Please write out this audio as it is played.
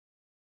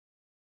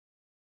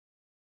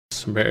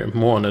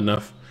more than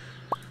enough.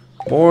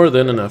 More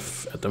than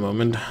enough at the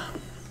moment.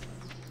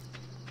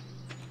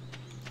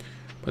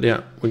 But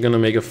yeah, we're gonna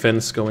make a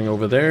fence going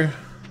over there.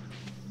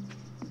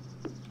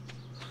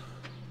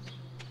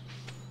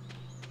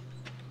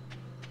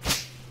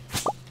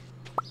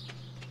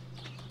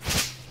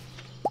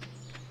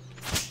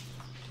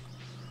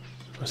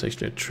 There's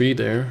actually a tree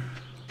there.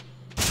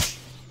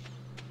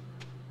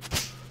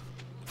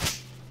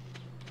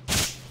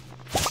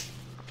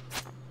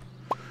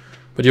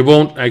 But you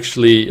won't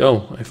actually...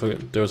 Oh, I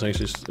forgot. There was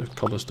actually a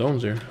couple of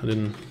stones here. I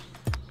didn't...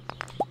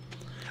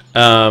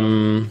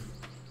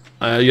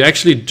 you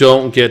actually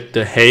don't get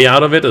the hay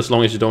out of it as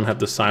long as you don't have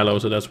the silo.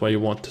 So that's why you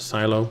want the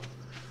silo.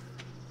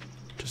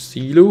 The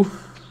silo.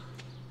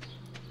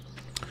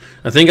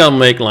 I think I'll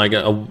make like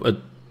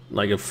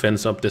a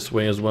fence up this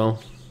way as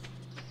well.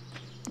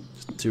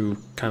 Just to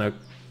kind of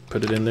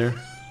put it in there.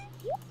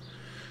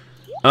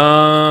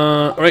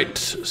 Right,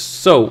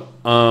 so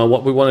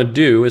what we want to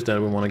do is that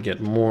we want to get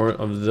more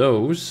of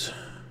those.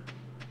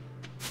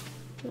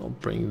 I'll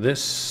bring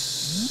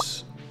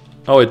this.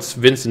 Oh, it's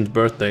Vincent's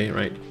birthday,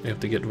 right? We have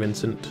to get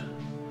Vincent.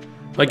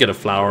 I get a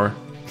flower.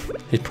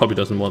 He probably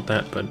doesn't want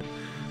that, but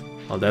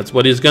well, that's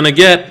what he's gonna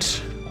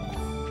get.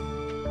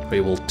 He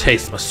will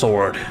taste my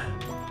sword.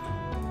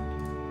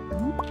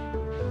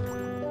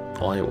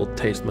 Oh, he will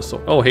taste my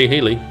sword. Oh, hey,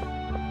 Haley.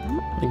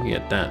 You can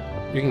get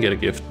that. You can get a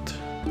gift.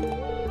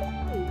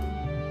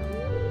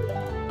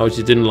 Oh,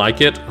 she didn't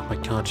like it? Oh my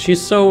god,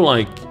 she's so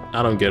like...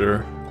 I don't get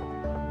her.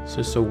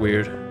 She's so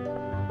weird.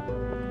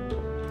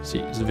 See,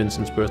 it's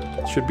Vincent's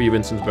birthday. It should be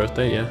Vincent's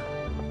birthday, yeah.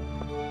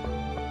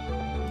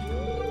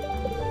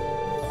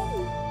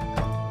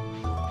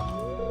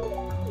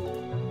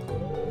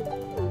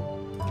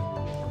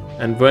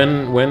 And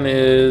when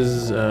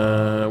is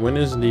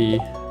the...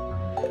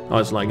 Oh,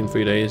 it's like in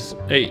 3 days.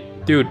 Hey,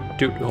 dude,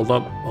 hold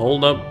up,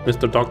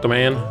 Mr. Doctor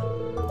Man.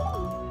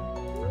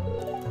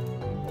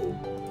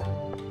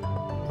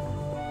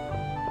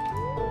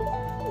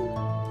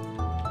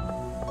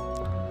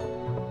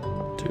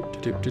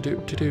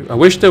 I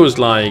wish there was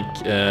like,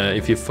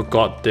 if you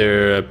forgot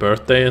their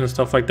birthday and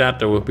stuff like that,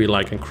 there would be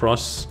like a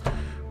cross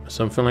or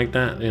something like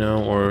that, you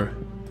know, or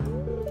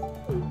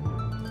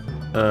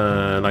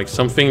like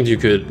some things you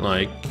could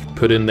like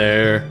put in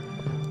there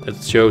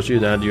that shows you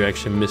that you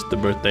actually missed the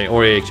birthday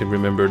or you actually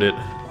remembered it,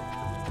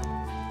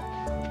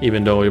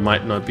 even though it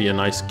might not be a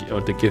nice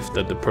or the gift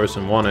that the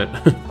person wanted.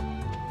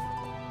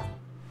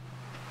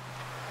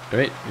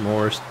 Alright,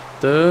 more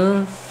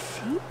stuff.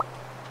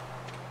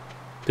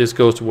 This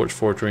goes towards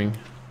fortering,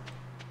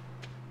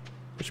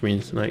 which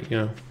means like, you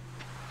know.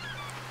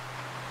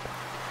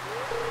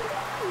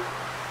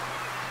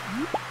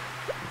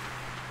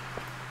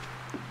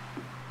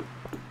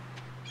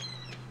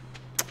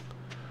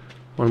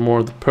 One more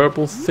of the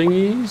purple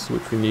thingies,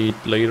 which we need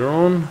later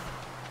on.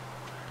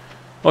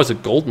 Oh, it's a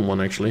golden one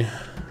actually.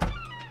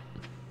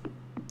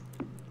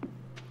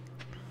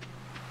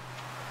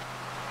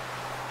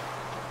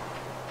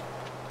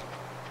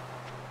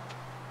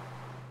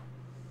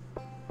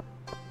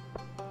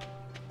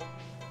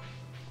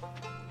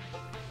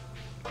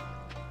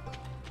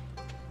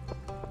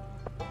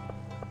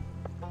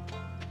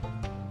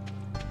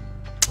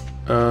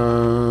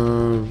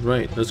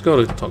 Right, let's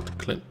go to talk to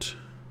Clint.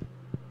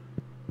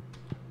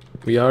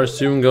 We are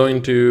soon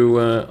going to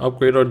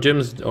upgrade our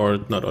gyms, or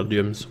not our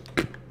gyms.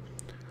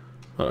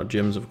 Not our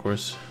gyms, of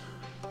course.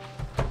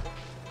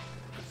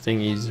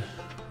 Thingies.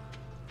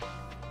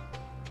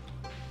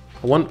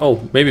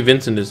 Oh, maybe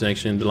Vincent is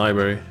actually in the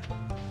library.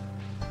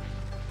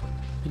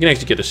 You can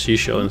actually get a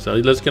seashell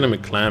instead. Let's get him a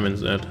clam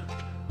instead.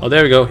 Oh,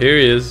 there we go. Here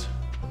he is.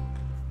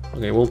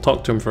 Okay, we'll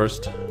talk to him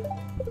first.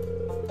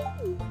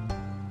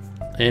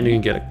 And you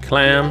can get a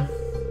clam.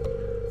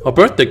 Oh,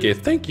 birthday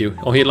gift, thank you.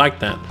 Oh, he liked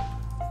that.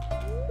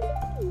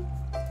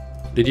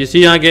 Did you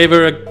see I gave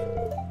her a...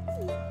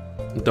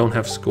 Don't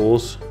have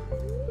schools.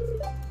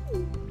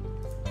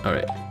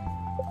 Alright.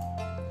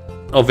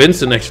 Oh,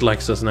 Vincent actually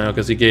likes us now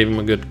because he gave him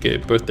a good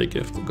birthday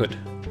gift. Good.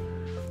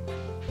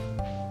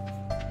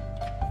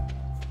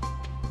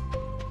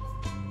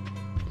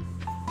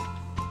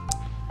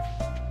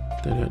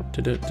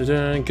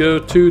 Go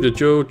to the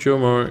Jojo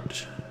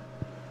Mart.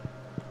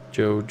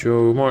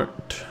 Jojo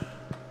Mart.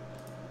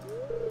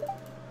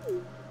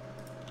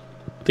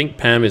 I think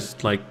Pam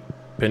is like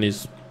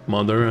Penny's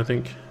mother, I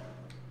think.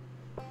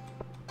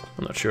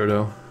 I'm not sure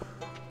though.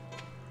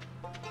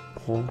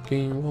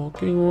 Walking,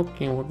 walking,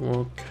 walking, walk,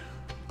 walk.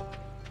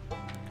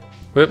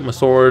 Whip my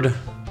sword.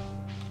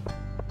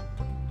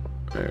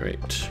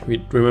 Alright,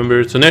 we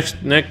remember. So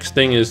next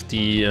thing is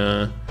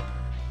the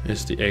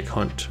egg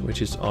hunt,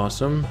 which is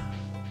awesome.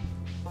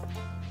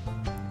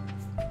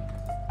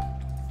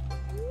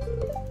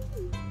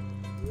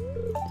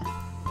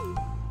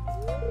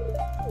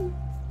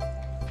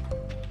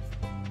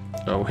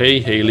 Oh, hey,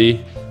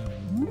 Haley.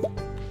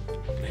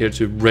 Here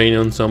to rain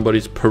on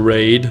somebody's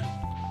parade.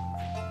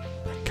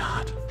 My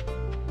God.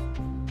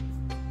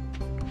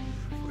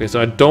 Okay,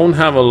 so I don't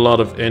have a lot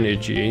of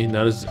energy.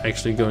 That is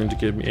actually going to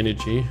give me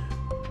energy.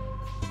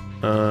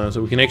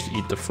 So we can actually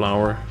eat the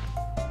flower.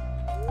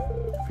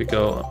 If we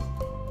go...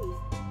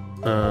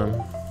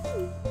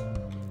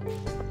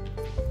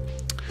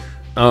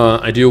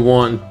 I do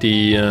want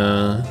the...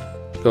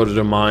 go to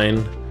the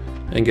mine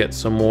and get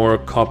some more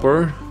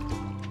copper.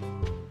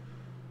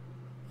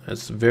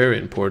 That's very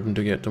important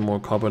to get the more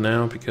copper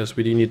now, because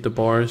we do need the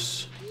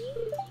bars.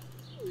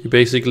 You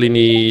basically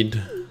need...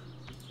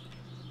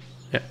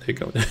 Yeah, there you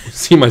go.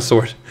 See my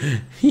sword.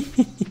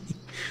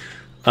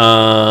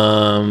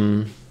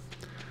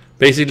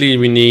 Basically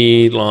we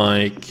need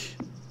like...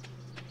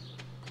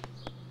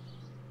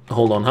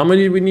 Hold on, how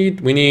many do we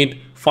need? We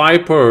need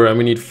 5 per, and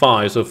we need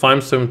 5. So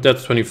 5 7,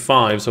 that's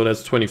 25, so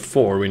that's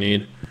 24 we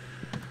need.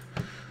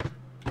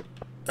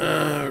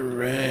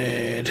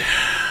 Alright.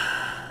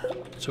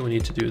 So we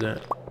need to do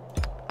that.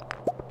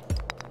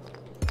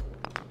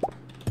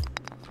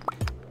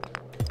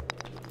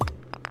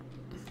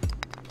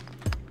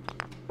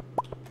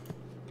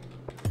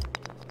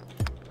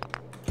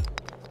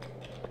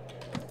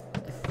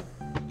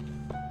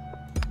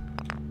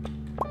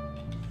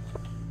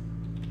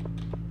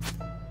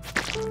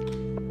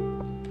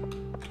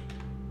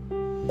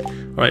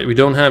 Alright, we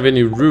don't have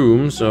any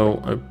room,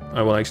 so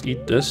I will actually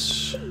eat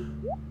this.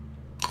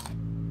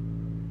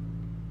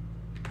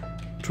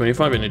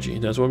 25 energy,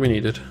 that's what we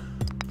needed.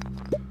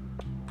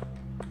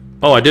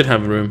 Oh, I did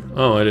have room.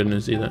 Oh, I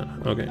didn't see that.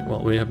 Okay,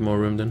 well, we have more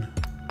room then.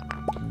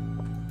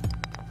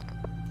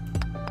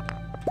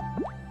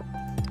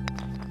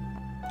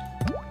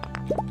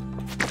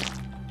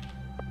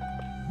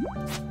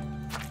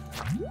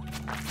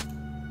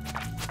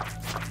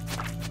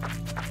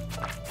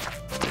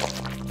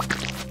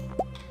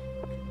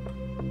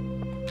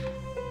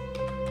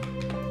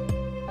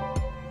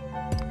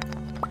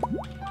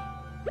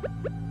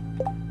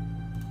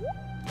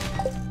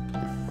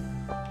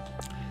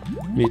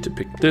 Need to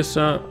pick this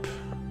up.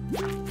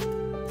 There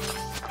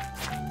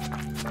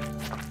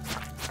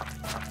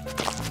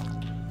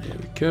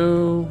we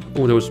go.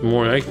 Oh, there was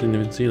more. I didn't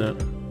even see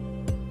that.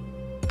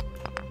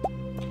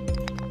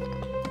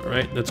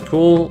 Alright, that's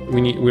cool.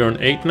 We're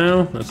on 8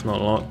 now. That's not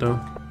a lot though.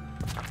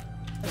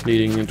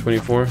 Needing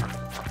 24.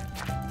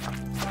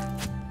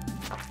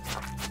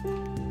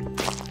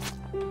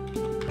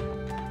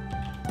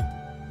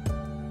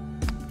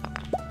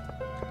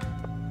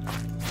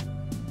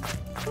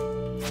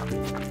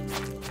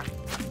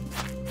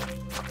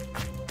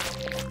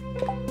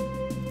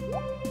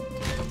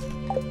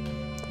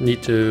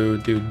 Need to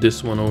do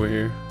this one over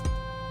here.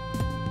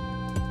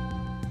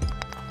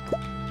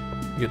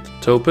 Get the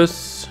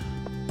topaz.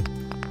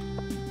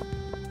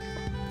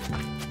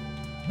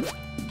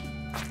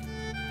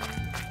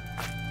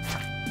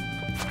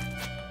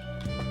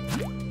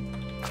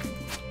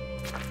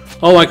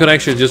 Oh, I could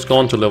actually just go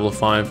on to level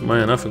 5.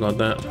 Man, I forgot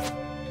that.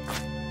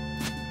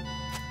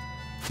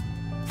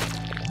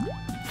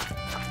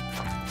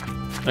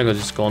 I could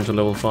just go on to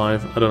level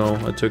 5. I don't know,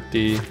 I took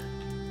the...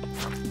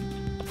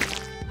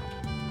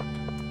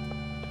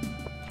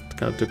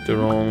 Kind of took the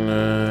wrong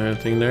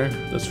thing there.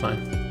 That's fine.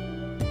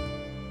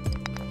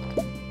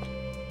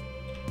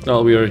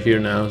 Oh, we are here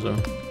now, so...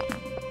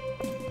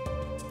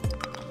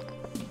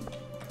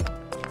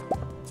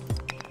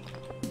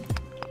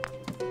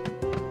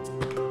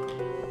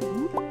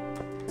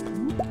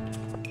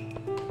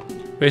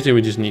 Basically,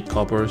 we just need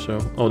copper, so...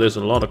 Oh, there's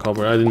a lot of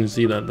copper. I didn't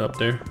see that up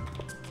there.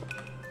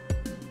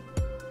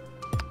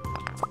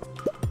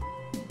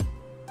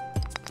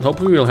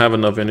 Hopefully we'll have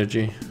enough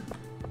energy.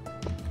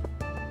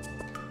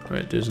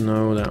 Right, there's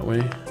no that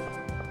way.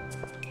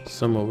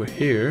 Some over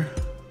here.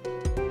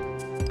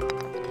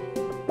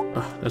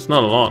 Oh, that's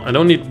not a lot. I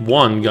don't need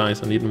 1,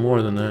 guys. I need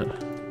more than that.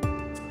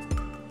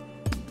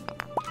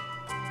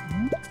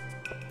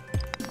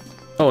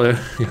 Oh, there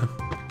you go.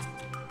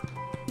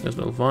 There's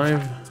level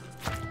 5.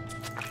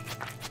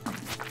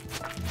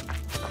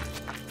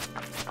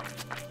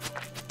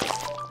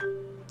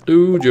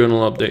 Do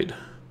journal update.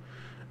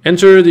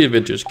 Enter the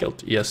Adventures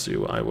Guild. Yes,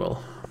 I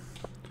will.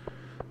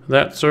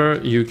 That, sir,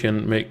 you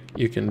can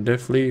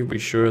definitely be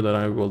sure that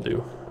I will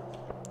do.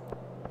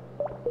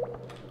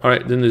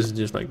 Alright, then this is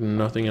just like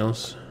nothing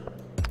else.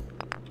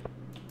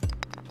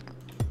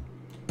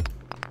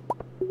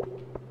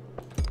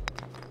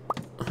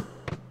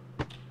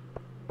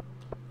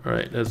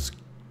 Alright, that's...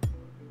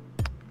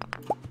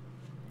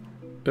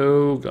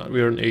 Oh god, we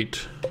are an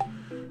 8.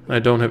 I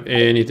don't have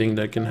anything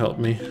that can help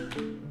me.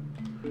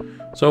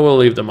 So we'll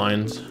leave the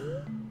mines.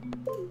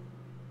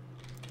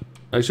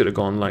 I should have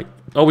gone like...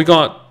 Oh, we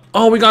got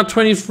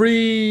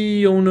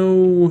 23! Oh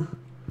no!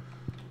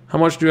 How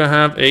much do I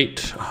have?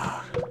 8.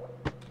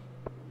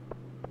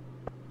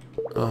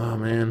 Oh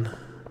man.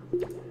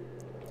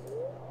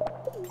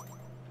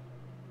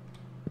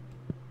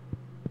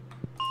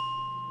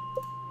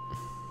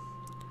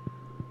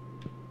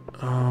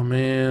 Oh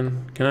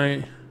man, can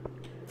I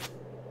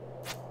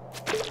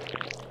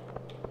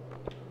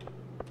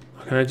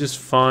just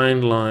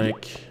find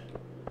like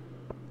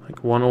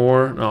 1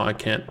 ore? No, I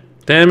can't.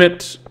 Damn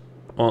it!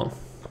 Well,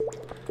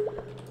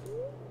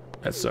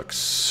 that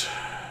sucks.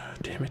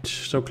 Damn it,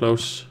 so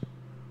close.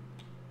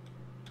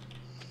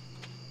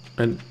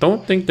 I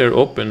don't think they're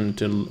open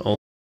till